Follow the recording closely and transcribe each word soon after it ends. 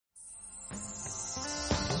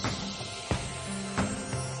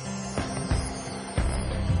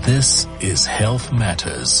This is Health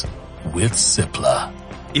Matters with Cipla.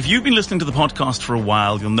 If you've been listening to the podcast for a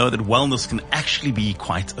while, you'll know that wellness can actually be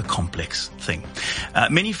quite a complex thing.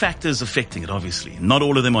 Many factors affecting it, obviously. Not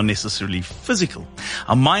all of them are necessarily physical.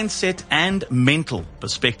 Our mindset and mental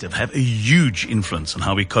perspective have a huge influence on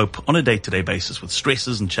how we cope on a day-to-day basis with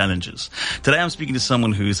stresses and challenges. Today I'm speaking to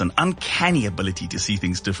someone who has an uncanny ability to see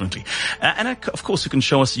things differently. And of course, who can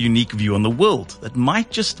show us a unique view on the world that might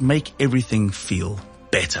just make everything feel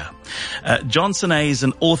better. John Sinné is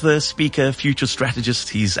an author, speaker, future strategist.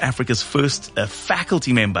 He's Africa's first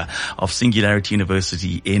faculty member of Singularity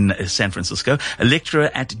University in San Francisco, a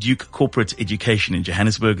lecturer at Duke Corporate Education in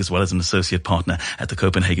Johannesburg, as well as an associate partner at the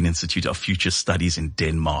Copenhagen Institute of Future Studies in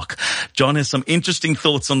Denmark. John has some interesting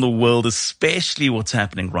thoughts on the world, especially what's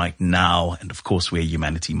happening right now, and of course where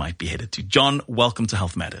humanity might be headed to. John, welcome to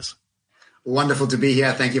Health Matters. Wonderful to be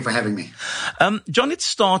here. Thank you for having me. John, let's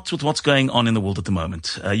start with what's going on in the world at the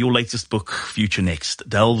moment. Your latest book, Future Next,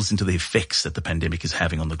 delves into the effects that the pandemic is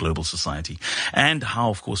having on the global society and how,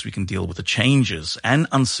 of course, we can deal with the changes and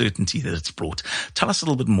uncertainty that it's brought. Tell us a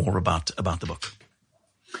little bit more about the book.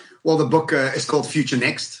 Well, the book is called Future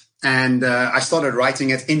Next. And I started writing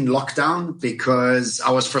it in lockdown because I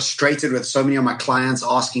was frustrated with so many of my clients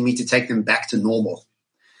asking me to take them back to normal.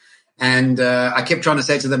 And I kept trying to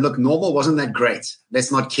say to them, look, normal wasn't that great.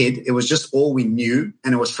 Let's not kid. It was just all we knew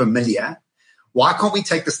and it was familiar. Why can't we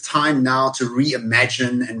take this time now to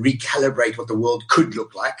reimagine and recalibrate what the world could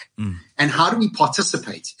look like? And how do we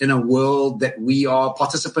participate in a world that we are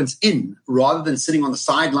participants in rather than sitting on the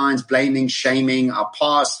sidelines, blaming, shaming our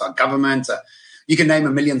past, our government? You can name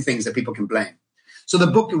a million things that people can blame. So the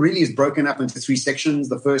book really is broken up into three sections.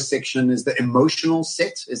 The first section is the emotional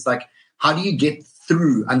set. It's like, how do you get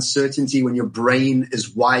through uncertainty when your brain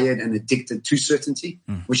is wired and addicted to certainty,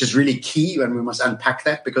 which is really key, and we must unpack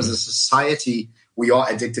that because as a society, we are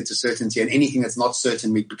addicted to certainty, and anything that's not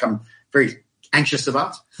certain, we become very anxious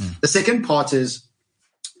about. The second part is,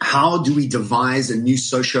 how do we devise a new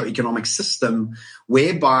socio-economic system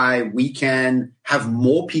whereby we can have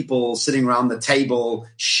more people sitting around the table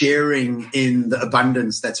sharing in the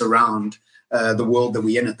abundance that's around the world that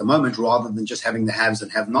we're in at the moment, rather than just having the haves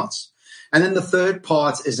and have-nots? And then the third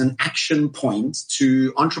part is an action point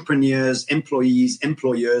to entrepreneurs, employees,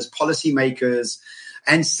 employers, policymakers,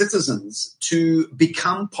 and citizens to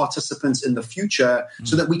become participants in the future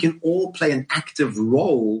so that we can all play an active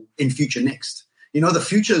role in Future Next. You know, the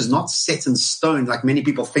future is not set in stone like many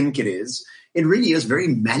people think it is. It really is very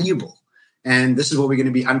malleable. And this is what we're going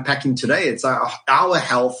to be unpacking today. It's our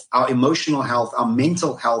health, our emotional health, our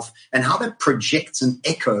mental health, and how that projects and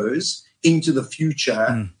echoes into the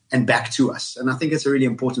future and back to us. And I think it's a really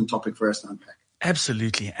important topic for us to unpack.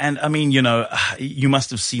 Absolutely. And I mean, you know, you must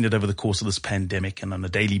have seen it over the course of this pandemic and on a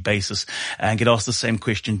daily basis and get asked the same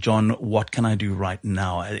question, John, what can I do right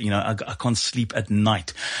now? You know, I can't sleep at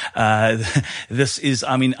night. This is,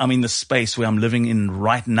 I mean, the space where I'm living in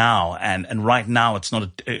right now. And right now it's not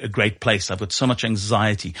a great place. I've got so much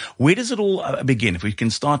anxiety. Where does it all begin? If we can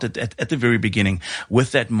start at the very beginning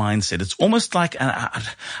with that mindset, it's almost like, I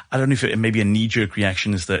don't know if it maybe a knee-jerk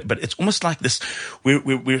reaction is that, but it's almost like this,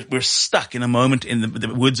 we're stuck in a moment. In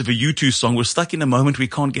the words of a U2 song, we're stuck in a moment we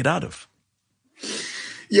can't get out of.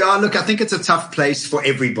 Yeah, look, I think it's a tough place for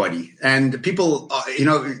everybody. And people, you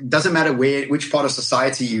know, it doesn't matter which part of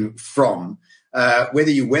society you're from, whether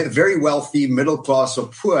you're very wealthy, middle class, or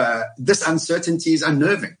poor, this uncertainty is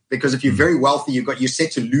unnerving. Because if you're very wealthy, you're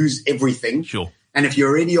set to lose everything. Sure. And if you're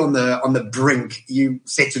already on the brink, you're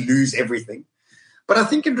set to lose everything. But I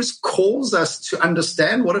think it just calls us to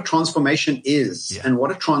understand what a transformation is and what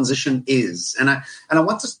a transition is. And I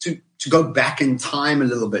want us to go back in time a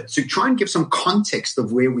little bit to try and give some context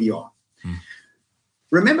of where we are.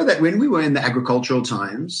 Remember that when we were in the agricultural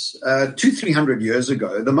times, 200-300 years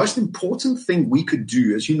ago, the most important thing we could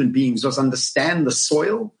do as human beings was understand the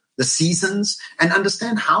soil, the seasons, and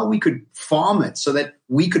understand how we could farm it so that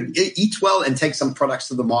we could eat well and take some products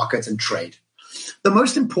to the market and trade. The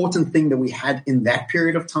most important thing that we had in that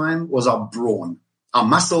period of time was our brawn, our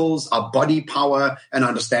muscles, our body power, and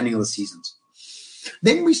understanding of the seasons.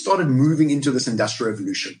 Then we started moving into this industrial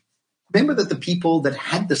revolution. Remember that the people that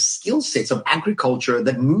had the skill sets of agriculture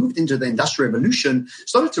that moved into the industrial revolution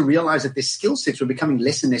started to realize that their skill sets were becoming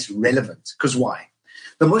less and less relevant. Because why?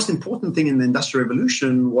 The most important thing in the industrial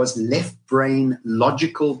revolution was left brain,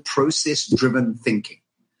 logical, process-driven thinking,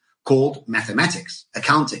 called mathematics,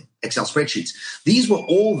 accounting, Excel spreadsheets. These were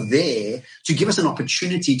all there to give us an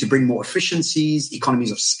opportunity to bring more efficiencies,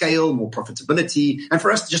 economies of scale, more profitability, and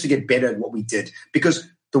for us just to get better at what we did. Because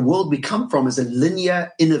the world we come from is a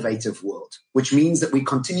linear, innovative world, which means that we're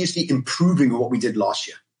continuously improving on what we did last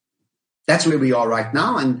year. That's where we are right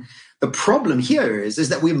now. And the problem here is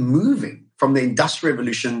that we're moving from the Industrial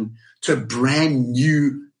Revolution to a brand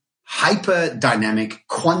new, hyper dynamic,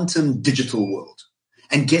 quantum digital world.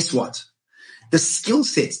 And guess what? The skill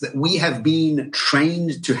sets that we have been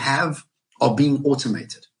trained to have are being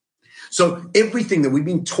automated. So everything that we've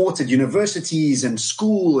been taught at universities and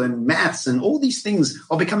school and maths and all these things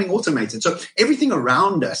are becoming automated. So everything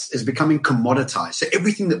around us is becoming commoditized. So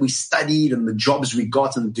everything that we studied and the jobs we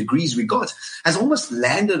got and the degrees we got has almost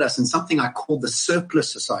landed us in something I call the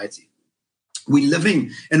surplus society. We're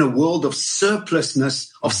living in a world of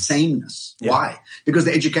surplusness, of sameness. Yeah. Why? Because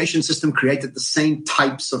the education system created the same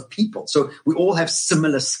types of people. So we all have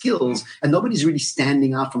similar skills and nobody's really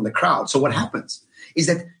standing out from the crowd. So what happens is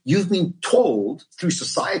that you've been told through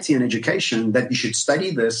society and education that you should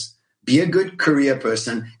study this, be a good career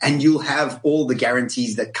person, and you'll have all the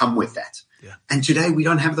guarantees that come with that. Yeah. And today we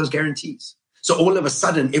don't have those guarantees. So all of a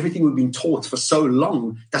sudden, everything we've been taught for so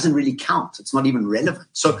long doesn't really count. It's not even relevant.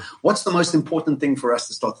 So what's the most important thing for us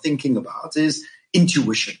to start thinking about is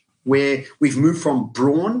intuition, where we've moved from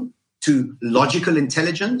brawn to logical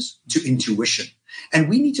intelligence to intuition. And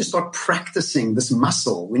we need to start practicing this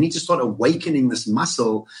muscle. We need to start awakening this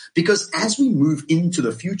muscle because as we move into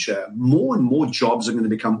the future, more and more jobs are going to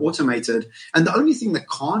become automated. And the only thing that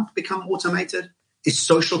can't become automated is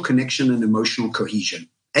social connection and emotional cohesion,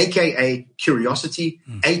 aka curiosity,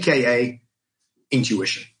 aka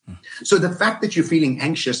intuition. So the fact that you're feeling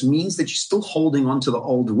anxious means that you're still holding on to the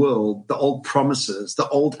old world, the old promises, the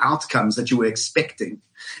old outcomes that you were expecting.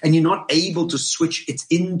 And you're not able to switch it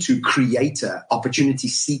into creator, opportunity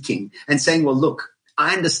seeking and saying, well, look,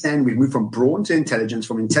 I understand we've moved from brawn to intelligence,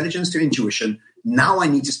 from intelligence to intuition. Now I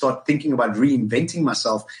need to start thinking about reinventing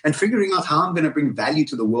myself and figuring out how I'm going to bring value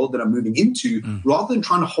to the world that I'm moving into rather than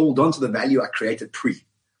trying to hold on to the value I created pre.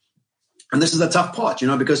 And this is the tough part,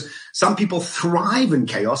 because some people thrive in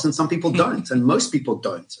chaos and some people don't, and most people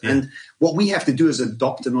don't. Yeah. And what we have to do is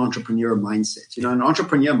adopt an entrepreneur mindset. An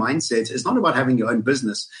entrepreneur mindset is not about having your own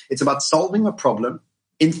business. It's about solving a problem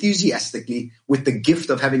enthusiastically with the gift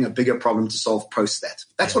of having a bigger problem to solve post that.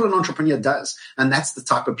 That's what an entrepreneur does. And that's the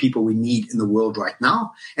type of people we need in the world right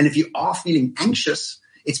now. And if you are feeling anxious,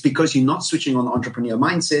 it's because you're not switching on the entrepreneur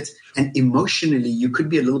mindset, and emotionally you could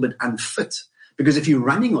be a little bit unfit. Because if you're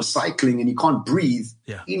running or cycling and you can't breathe,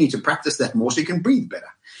 you need to practice that more so you can breathe better.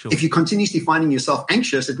 Sure. If you're continuously finding yourself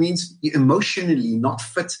anxious, it means you're emotionally not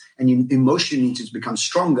fit and you emotionally need to become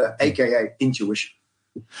stronger, aka intuition.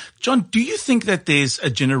 John, do you think that there's a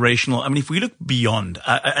generational, if we look beyond,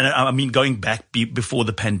 going back before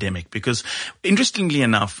the pandemic, because interestingly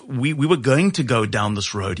enough, we were going to go down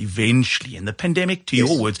this road eventually, and the pandemic, to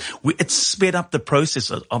your words, it sped up the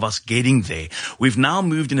process of us getting there. We've now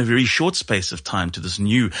moved in a very short space of time to this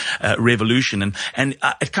new revolution, and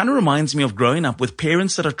it kind of reminds me of growing up with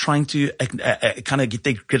parents that are trying to kind of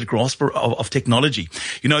get a grasp of technology.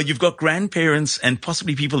 You've got grandparents and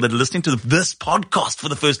possibly people that are listening to this podcast for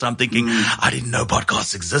the first time thinking, I didn't know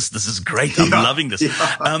podcasts exist. This is great. I'm loving this.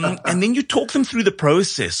 And then you talk them through the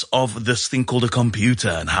process of this thing called a computer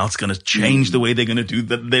and how it's going to change the way they're going to do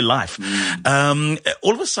their life.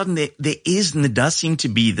 All of a sudden there does seem to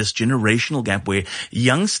be this generational gap where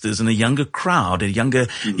youngsters and a younger crowd, a younger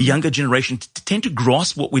generation tend to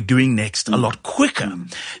grasp what we're doing next a lot quicker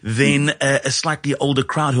than a slightly older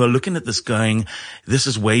crowd who are looking at this going, this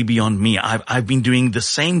is way beyond me. I've been doing the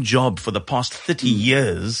same job for the past 30 years.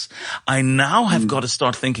 I now have got to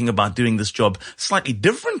start thinking about doing this job slightly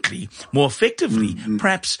differently, more effectively,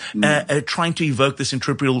 perhaps trying to evoke this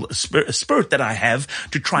entrepreneurial spirit that I have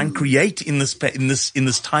to try and create in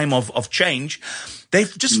this time of change. They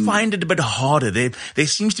just find it a bit harder. There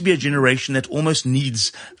seems to be a generation that almost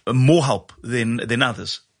needs more help than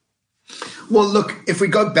others. Well, look, if we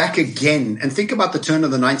go back again and think about the turn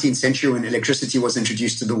of the 19th century when electricity was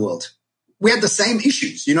introduced to the world, we had the same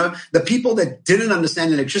issues. The people that didn't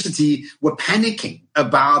understand electricity were panicking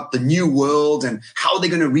about the new world and how they're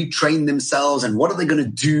going to retrain themselves and what are they going to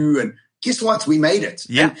do. And guess what? We made it.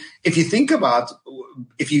 Yeah. And if you think about,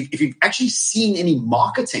 if you've actually seen any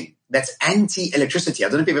marketing that's anti-electricity, I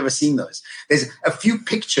don't know if you've ever seen those. There's a few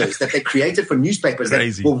pictures that they created for newspapers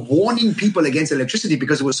that were warning people against electricity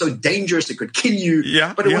because it was so dangerous, it could kill you.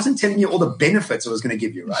 Yeah, but it wasn't telling you all the benefits it was going to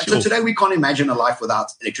give you, right? Sure. So today we can't imagine a life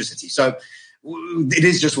without electricity. So it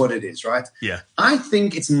is just what it is, right? Yeah. I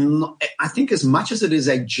think it's not, I think as much as it is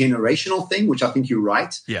a generational thing, which I think you're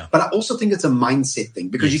right, but I also think it's a mindset thing,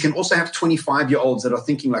 because you can also have 25-year-olds that are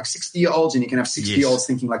thinking like 60-year-olds, and you can have 60-year-olds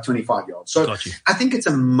thinking like 25-year-olds. So I think it's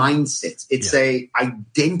a mindset. It's a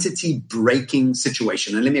identity breaking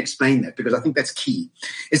situation. And let me explain that, because I think that's key,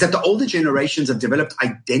 is that the older generations have developed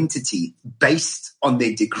identity based on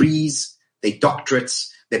their degrees, their doctorates,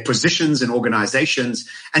 their positions in organizations.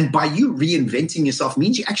 And by you reinventing yourself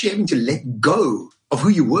means you're actually having to let go of who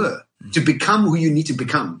you were to become who you need to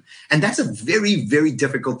become. And that's a very, very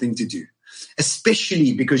difficult thing to do,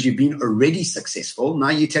 especially because you've been already successful. Now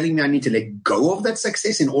you're telling me I need to let go of that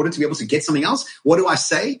success in order to be able to get something else. What do I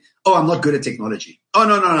say? Oh, I'm not good at technology. Oh,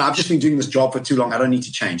 no. I've just been doing this job for too long. I don't need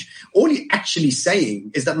to change. All you're actually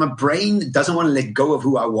saying is that my brain doesn't want to let go of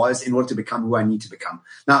who I was in order to become who I need to become.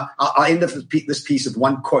 Now, I'll end up this piece with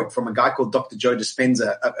one quote from a guy called Dr. Joe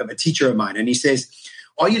Dispenza, a teacher of mine. And he says,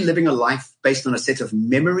 are you living a life based on a set of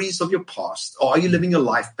memories of your past, or are you living a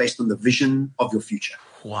life based on the vision of your future?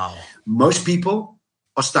 Wow. Most people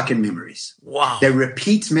are stuck in memories. Wow. They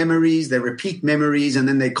repeat memories, and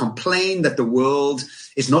then they complain that the world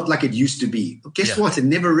is not like it used to be. But guess what? It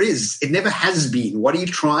never is. It never has been. What are you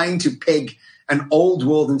trying to peg an old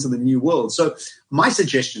world into the new world? So my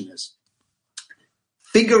suggestion is,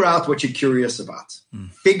 figure out what you're curious about.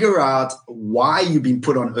 Figure out why you've been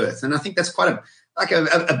put on earth. And I think that's quite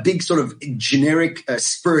a big sort of generic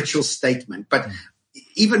spiritual statement. But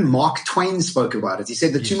even Mark Twain spoke about it. He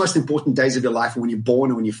said the two most important days of your life are when you're born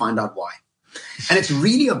and when you find out why. And it's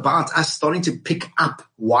really about us starting to pick up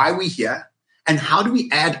why we're here and how do we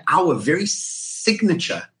add our very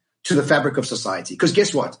signature to the fabric of society. Because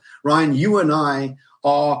guess what, Ryan, you and I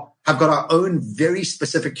have got our own very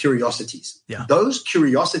specific curiosities. Yeah. Those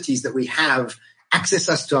curiosities that we have access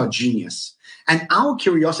us to our genius. And our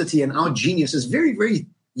curiosity and our genius is very, very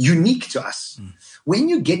unique to us. When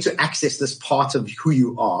you get to access this part of who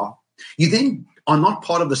you are, you then are not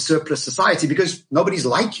part of the surplus society because nobody's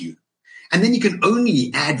like you. And then you can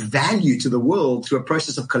only add value to the world through a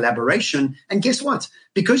process of collaboration. And guess what?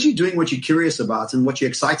 Because you're doing what you're curious about and what you're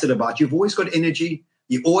excited about, you've always got energy.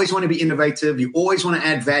 You always want to be innovative. You always want to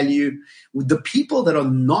add value. The people that are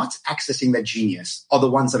not accessing that genius are the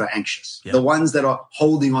ones that are anxious, the ones that are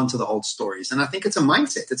holding on to the old stories. And I think it's a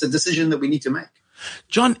mindset. It's a decision that we need to make.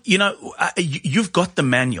 John, you've got the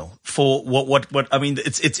manual for what I mean,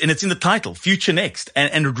 it's in the title, Future Next.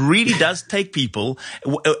 And it really does take people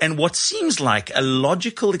and what seems like a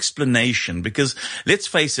logical explanation, because let's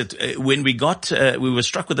face it, when we were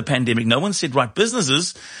struck with the pandemic, no one said, right,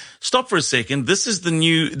 businesses, stop for a second. This is when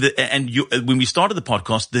we started the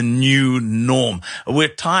podcast, the new norm. We're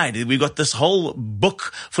tired. We've got this whole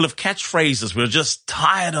book full of catchphrases. We're just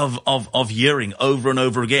tired of hearing over and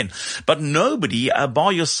over again. But nobody,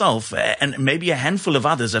 bar yourself and maybe a handful of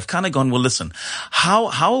others, have kind of gone, well, listen, how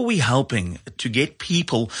are we helping to get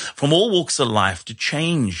people from all walks of life to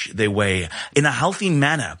change their way in a healthy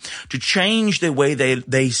manner, to change their way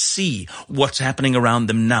they see what's happening around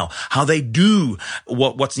them now, how they do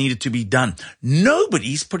what's needed to be done.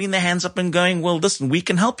 Nobody's putting their hands up and going, well, listen, we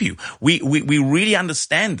can help you. We really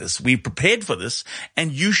understand this. We prepared for this,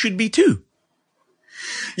 and you should be too.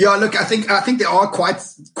 Yeah, look, I think there are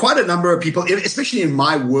quite a number of people, especially in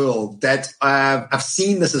my world, that I've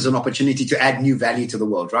seen this as an opportunity to add new value to the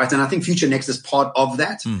world, right? And I think Future Next is part of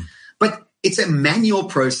that. But it's a manual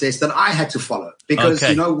process that I had to follow because,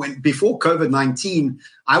 before COVID-19,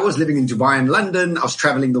 I was living in Dubai and London. I was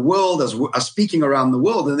traveling the world. I was speaking around the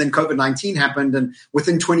world. And then COVID-19 happened. And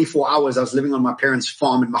within 24 hours, I was living on my parents'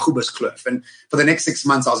 farm in Magoebaskloof. And for the next 6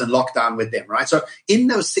 months, I was in lockdown with them, right? So in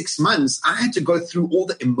those 6 months, I had to go through all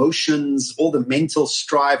the emotions, all the mental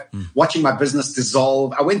strife, watching my business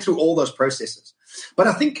dissolve. I went through all those processes. But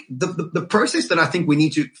I think the process that I think we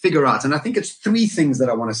need to figure out, and I think it's 3 things that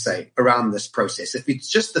I want to say around this process. If it's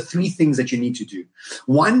just the 3 things that you need to do.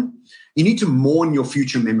 1, you need to mourn your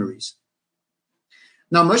future memories.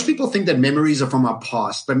 Now, most people think that memories are from our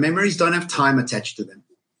past, but memories don't have time attached to them.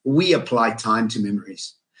 We apply time to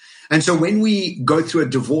memories. And so when we go through a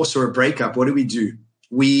divorce or a breakup, what do?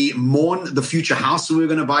 We mourn the future house we were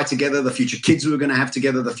going to buy together, the future kids we were going to have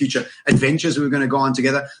together, the future adventures we were going to go on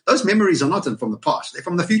together. Those memories are not from the past. They're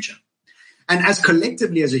from the future. And as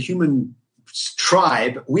collectively, as a human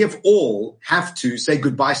tribe, we have to say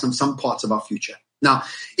goodbye to some parts of our future. Now,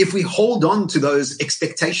 if we hold on to those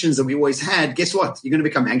expectations that we always had, guess what? You're going to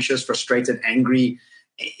become anxious, frustrated, angry,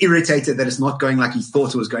 irritated that it's not going like you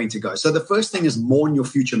thought it was going to go. So the first thing is mourn your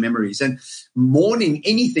future memories. And mourning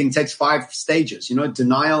anything takes 5 stages,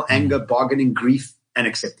 denial, anger, bargaining, grief, and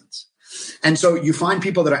acceptance. And so you find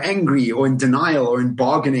people that are angry or in denial or in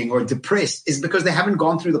bargaining or depressed is because they haven't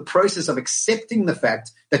gone through the process of accepting the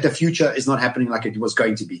fact that the future is not happening like it was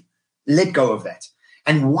going to be. Let go of that.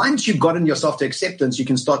 And once you've gotten yourself to acceptance, you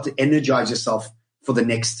can start to energize yourself for the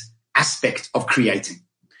next aspect of creating.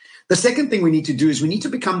 The second thing we need to do is we need to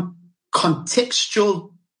become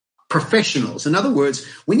contextual professionals. In other words,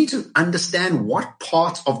 we need to understand what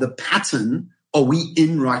part of the pattern are we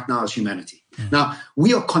in right now as humanity. Now,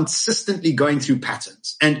 we are consistently going through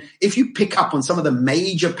patterns. And if you pick up on some of the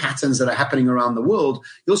major patterns that are happening around the world,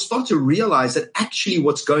 you'll start to realize that actually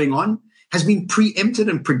what's going on has been preempted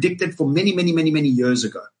and predicted for many, many, many, many years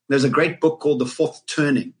ago. There's a great book called The Fourth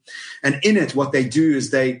Turning. And in it, what they do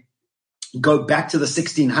is they go back to the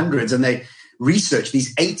 1600s and they research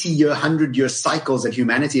these 80-year, 100-year cycles that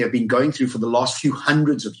humanity have been going through for the last few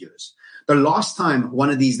hundreds of years. The last time one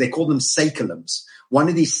of these, they call them saichelms, one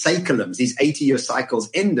of these saichelms, these 80-year cycles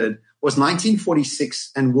ended was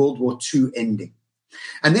 1946 and World War II ending.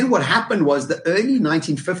 And then what happened was the early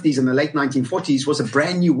 1950s and the late 1940s was a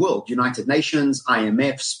brand new world. United Nations,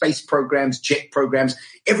 IMF, space programs, jet programs.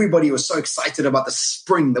 Everybody was so excited about the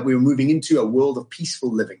spring that we were moving into a world of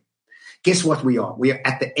peaceful living. Guess what we are? We are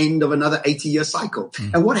at the end of another 80-year cycle.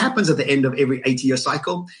 And what happens at the end of every 80-year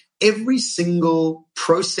cycle? Every single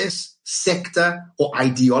process, sector, or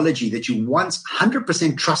ideology that you once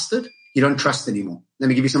 100% trusted, you don't trust anymore. Let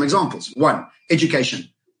me give you some examples. One, education.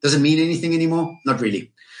 Does it mean anything anymore? Not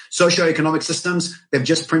really. Socioeconomic systems, they've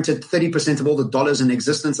just printed 30% of all the dollars in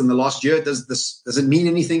existence in the last year. Does it mean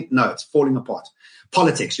anything? No, it's falling apart.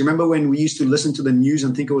 Politics. You remember when we used to listen to the news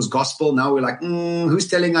and think it was gospel? Now we're like, who's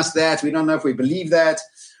telling us that? We don't know if we believe that.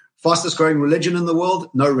 Fastest growing religion in the world?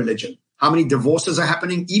 No religion. How many divorces are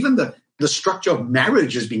happening? Even the structure of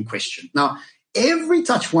marriage is being questioned. Now, every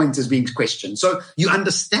touch point is being questioned. So you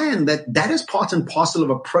understand that is part and parcel of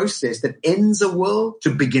a process that ends a world to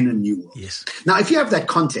begin a new world. Yes. Now, if you have that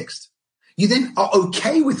context, you then are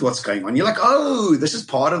okay with what's going on. You're like, oh, this is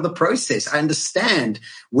part of the process. I understand.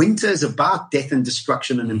 Winter is about death and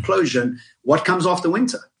destruction and implosion. What comes after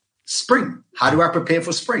winter? Spring. How do I prepare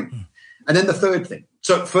for spring? And then the third thing.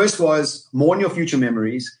 So first was mourn your future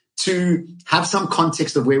memories. To have some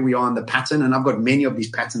context of where we are in the pattern. And I've got many of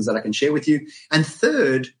these patterns that I can share with you. And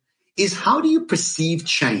third is how do you perceive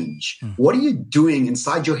change? What are you doing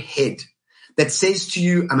inside your head that says to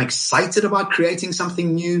you, I'm excited about creating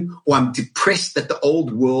something new, or I'm depressed that the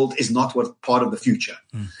old world is not what part of the future.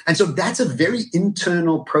 And so that's a very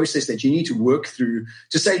internal process that you need to work through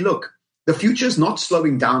to say, look, the future is not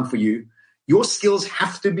slowing down for you. Your skills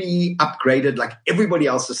have to be upgraded like everybody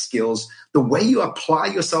else's skills. The way you apply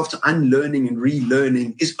yourself to unlearning and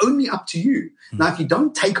relearning is only up to you. Now, if you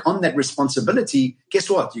don't take on that responsibility, guess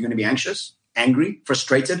what? You're going to be anxious, angry,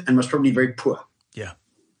 frustrated, and most probably very poor. Yeah.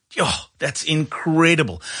 Oh, that's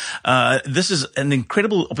incredible. This is an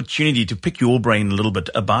incredible opportunity to pick your brain a little bit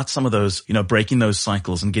about some of those, breaking those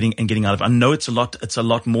cycles and getting out of. I know it's a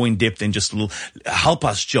lot more in depth than just a little. Help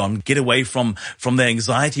us, John, get away from the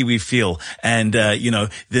anxiety we feel and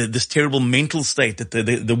this terrible mental state that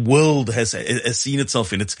the world has seen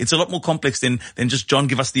itself in. It's a lot more complex than just John,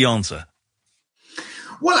 give us the answer.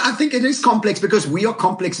 Well, I think it is complex because we are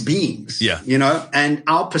complex beings, and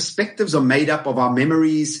our perspectives are made up of our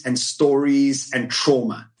memories and stories and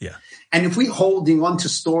trauma. Yeah. And if we're holding on to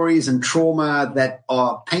stories and trauma that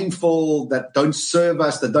are painful, that don't serve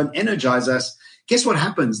us, that don't energize us, guess what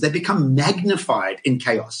happens? They become magnified in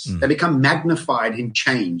chaos. They become magnified in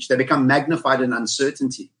change. They become magnified in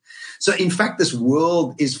uncertainty. So in fact, this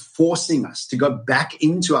world is forcing us to go back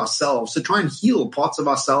into ourselves to try and heal parts of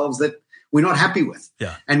ourselves that we're not happy with.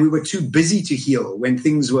 Yeah. And we were too busy to heal when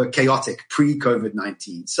things were chaotic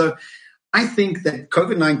pre-COVID-19. So I think that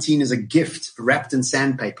COVID-19 is a gift wrapped in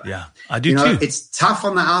sandpaper. Yeah, I do too. It's tough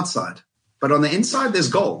on the outside, but on the inside, there's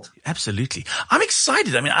gold. Absolutely. I'm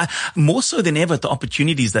excited. I mean, more so than ever at the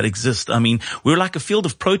opportunities that exist. I mean, we're like a field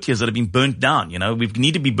of proteas that have been burnt down. We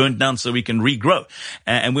need to be burnt down so we can regrow.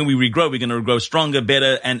 And when we regrow, we're going to grow stronger,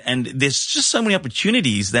 better. And there's just so many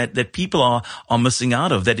opportunities that people are missing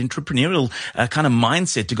out of, that entrepreneurial kind of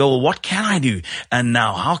mindset to go, well, what can I do? And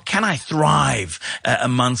now how can I thrive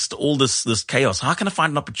amongst all this chaos? How can I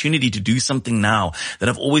find an opportunity to do something now that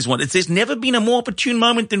I've always wanted? There's never been a more opportune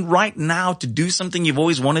moment than right now to do something you've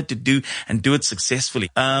always wanted to do and do it successfully.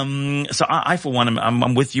 So I for one,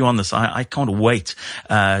 I'm with you on this. I can't wait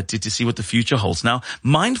to see what the future holds. Now,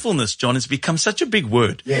 mindfulness, John, has become such a big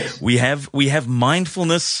word. Yes. We have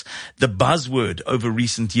mindfulness, the buzzword over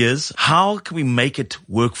recent years. How can we make it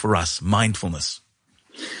work for us? Mindfulness.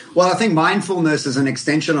 Well, I think mindfulness is an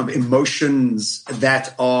extension of emotions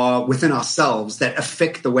that are within ourselves that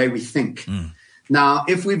affect the way we think. Now,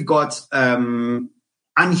 if we've got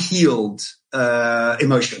unhealed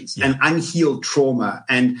emotions and unhealed trauma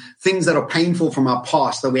and things that are painful from our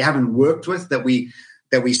past that we haven't worked with, that we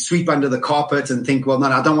sweep under the carpet and think, well, no,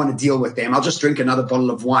 I don't want to deal with them. I'll just drink another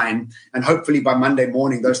bottle of wine. And hopefully by Monday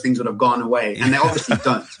morning, those things would have gone away. And they obviously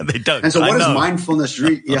don't. They don't. And so what is mindfulness?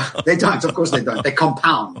 They don't. Of course they don't. They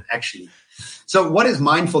compound, actually. So what is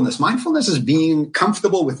mindfulness? Mindfulness is being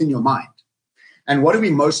comfortable within your mind. And what do we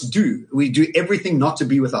most do? We do everything not to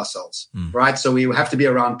be with ourselves, right? So we have to be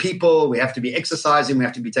around people. We have to be exercising. We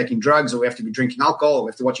have to be taking drugs, or we have to be drinking alcohol, or we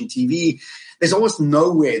have to be watching TV. There's almost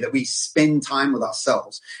nowhere that we spend time with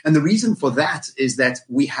ourselves. And the reason for that is that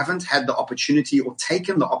we haven't had the opportunity or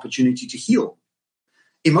taken the opportunity to heal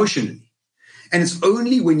emotionally. And it's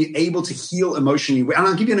only when you're able to heal emotionally. And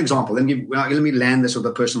I'll give you an example. Let me land this with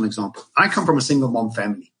a personal example. I come from a single mom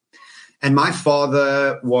family. And my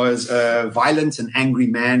father was a violent and angry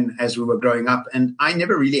man as we were growing up. And I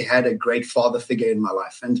never really had a great father figure in my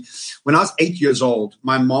life. And when I was 8 years old,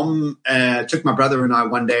 my mom took my brother and I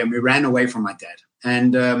one day and we ran away from my dad.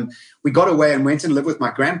 And we got away and went and lived with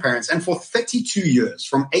my grandparents. And for 32 years,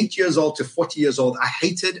 from 8 years old to 40 years old, I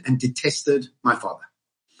hated and detested my father.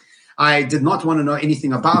 I did not want to know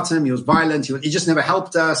anything about him. He was violent. He just never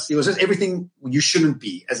helped us. He was just everything you shouldn't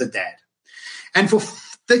be as a dad. And for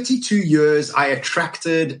 32 years, I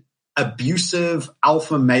attracted abusive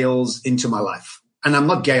alpha males into my life. And I'm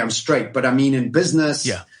not gay, I'm straight, but I mean in business,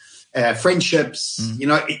 friendships,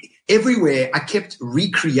 everywhere I kept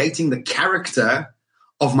recreating the character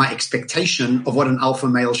of my expectation of what an alpha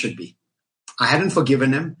male should be. I hadn't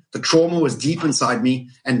forgiven him. The trauma was deep inside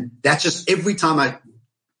me. And that's just every time I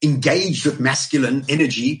engaged with masculine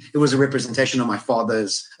energy, it was a representation of my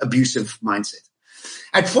father's abusive mindset.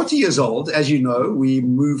 At 40 years old, as you know, we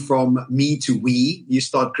move from me to we. You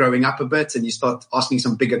start growing up a bit and you start asking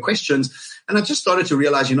some bigger questions. And I just started to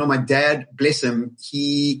realize, my dad, bless him,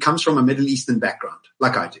 he comes from a Middle Eastern background,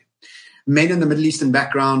 like I do. Men in the Middle Eastern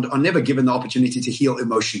background are never given the opportunity to heal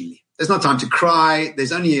emotionally. There's no time to cry.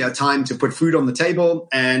 There's only a time to put food on the table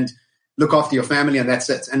and look after your family, and that's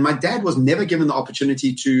it. And my dad was never given the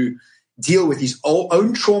opportunity to deal with his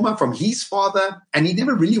own trauma from his father. And he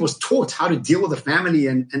never really was taught how to deal with a family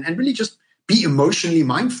and really just be emotionally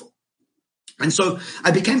mindful. And so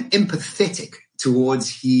I became empathetic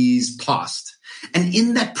towards his past. And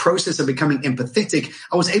in that process of becoming empathetic,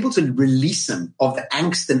 I was able to release him of the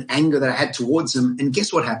angst and anger that I had towards him. And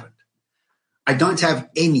guess what happened? I don't have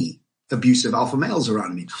any abusive alpha males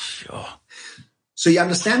around me. Sure. So you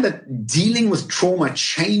understand that dealing with trauma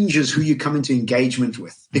changes who you come into engagement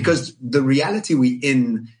with, because the reality we're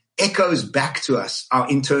in echoes back to us, our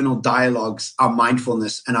internal dialogues, our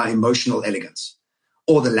mindfulness, and our emotional elegance,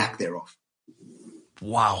 or the lack thereof.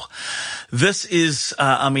 Wow. This is,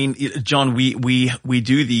 John, we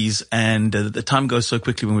do these and the time goes so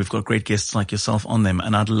quickly when we've got great guests like yourself on them.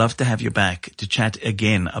 And I'd love to have you back to chat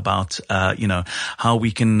again about, how we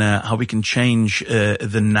can change,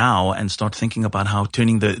 the now and start thinking about how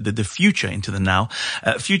turning the future into the now.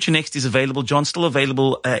 Future Next is available. John, still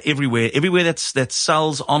available, everywhere that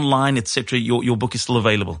sells online, etc. Your book is still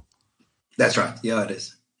available. That's right. Yeah, it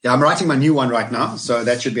is. Yeah, I'm writing my new one right now, so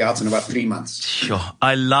that should be out in about 3 months. Sure.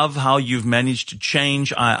 I love how you've managed to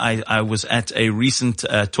change. I was at a recent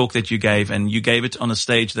talk that you gave, and you gave it on a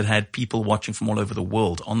stage that had people watching from all over the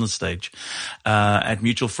world on the stage. At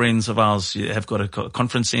mutual friends of ours, you have got a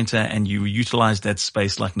conference center, and you utilized that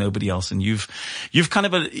space like nobody else. And you've kind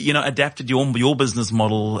of adapted your business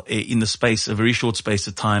model in the space, a very short space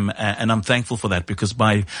of time. And I'm thankful for that, because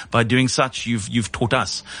by doing such, you've taught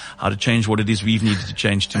us how to change what it is we've needed to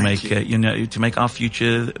change to make our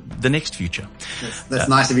future the next future. That's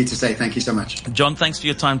nice of you to say. Thank you so much. John, thanks for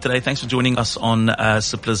your time today. Thanks for joining us on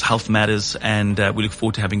Cipla's Health Matters, and we look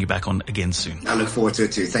forward to having you back on again soon. I look forward to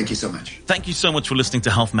it too. Thank you so much. Thank you so much for listening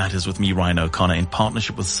to Health Matters with me, Ryan O'Connor, in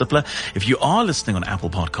partnership with Cipla. If you are listening on Apple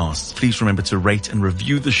Podcasts, please remember to rate and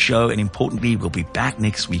review the show, and importantly, we'll be back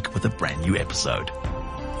next week with a brand new episode.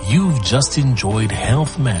 You've just enjoyed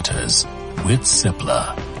Health Matters with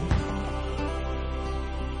Cipla.